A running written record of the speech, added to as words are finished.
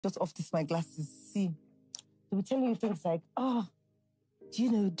just off this my glasses. See, they will tell you things like, oh,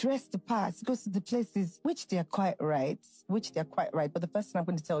 dress the part, go to the places, which they're quite right. But the first thing I'm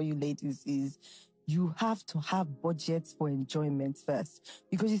going to tell you, ladies, is you have to have budgets for enjoyment first.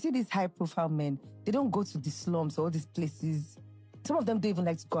 Because you see these high-profile men, they don't go to the slums or all these places. Some of them don't even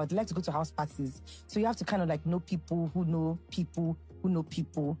like to go out. They like to go to house parties. So you have to kind of like know people who know people who know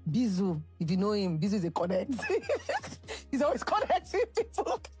people. Bizu, if you know him, Bizu is a connect. He's always connecting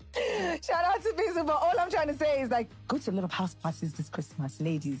people. Shout out to Bizu, but all I'm trying to say is like, go to a lot of house parties this Christmas,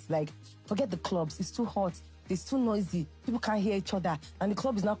 ladies. Like, forget the clubs. It's too hot. It's too noisy. People can't hear each other. And the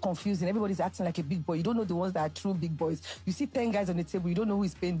club is not confusing. Everybody's acting like a big boy. You don't know the ones that are true big boys. You see 10 guys on the table. You don't know who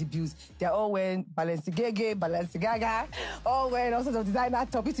is paying the bills. They're all wearing Balenciaga, all wearing all sorts of designer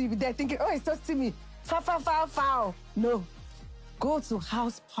top. You be there thinking, oh, it's just me. Foul. No. Go to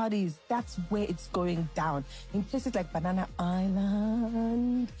house parties. That's where it's going down. In places like Banana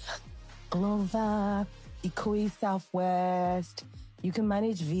Island, Glover, Ikoyi Southwest. You can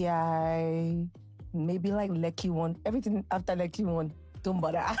manage VI. Maybe like Lekki one. Everything after Lekki one, don't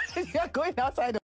bother. You're going outside.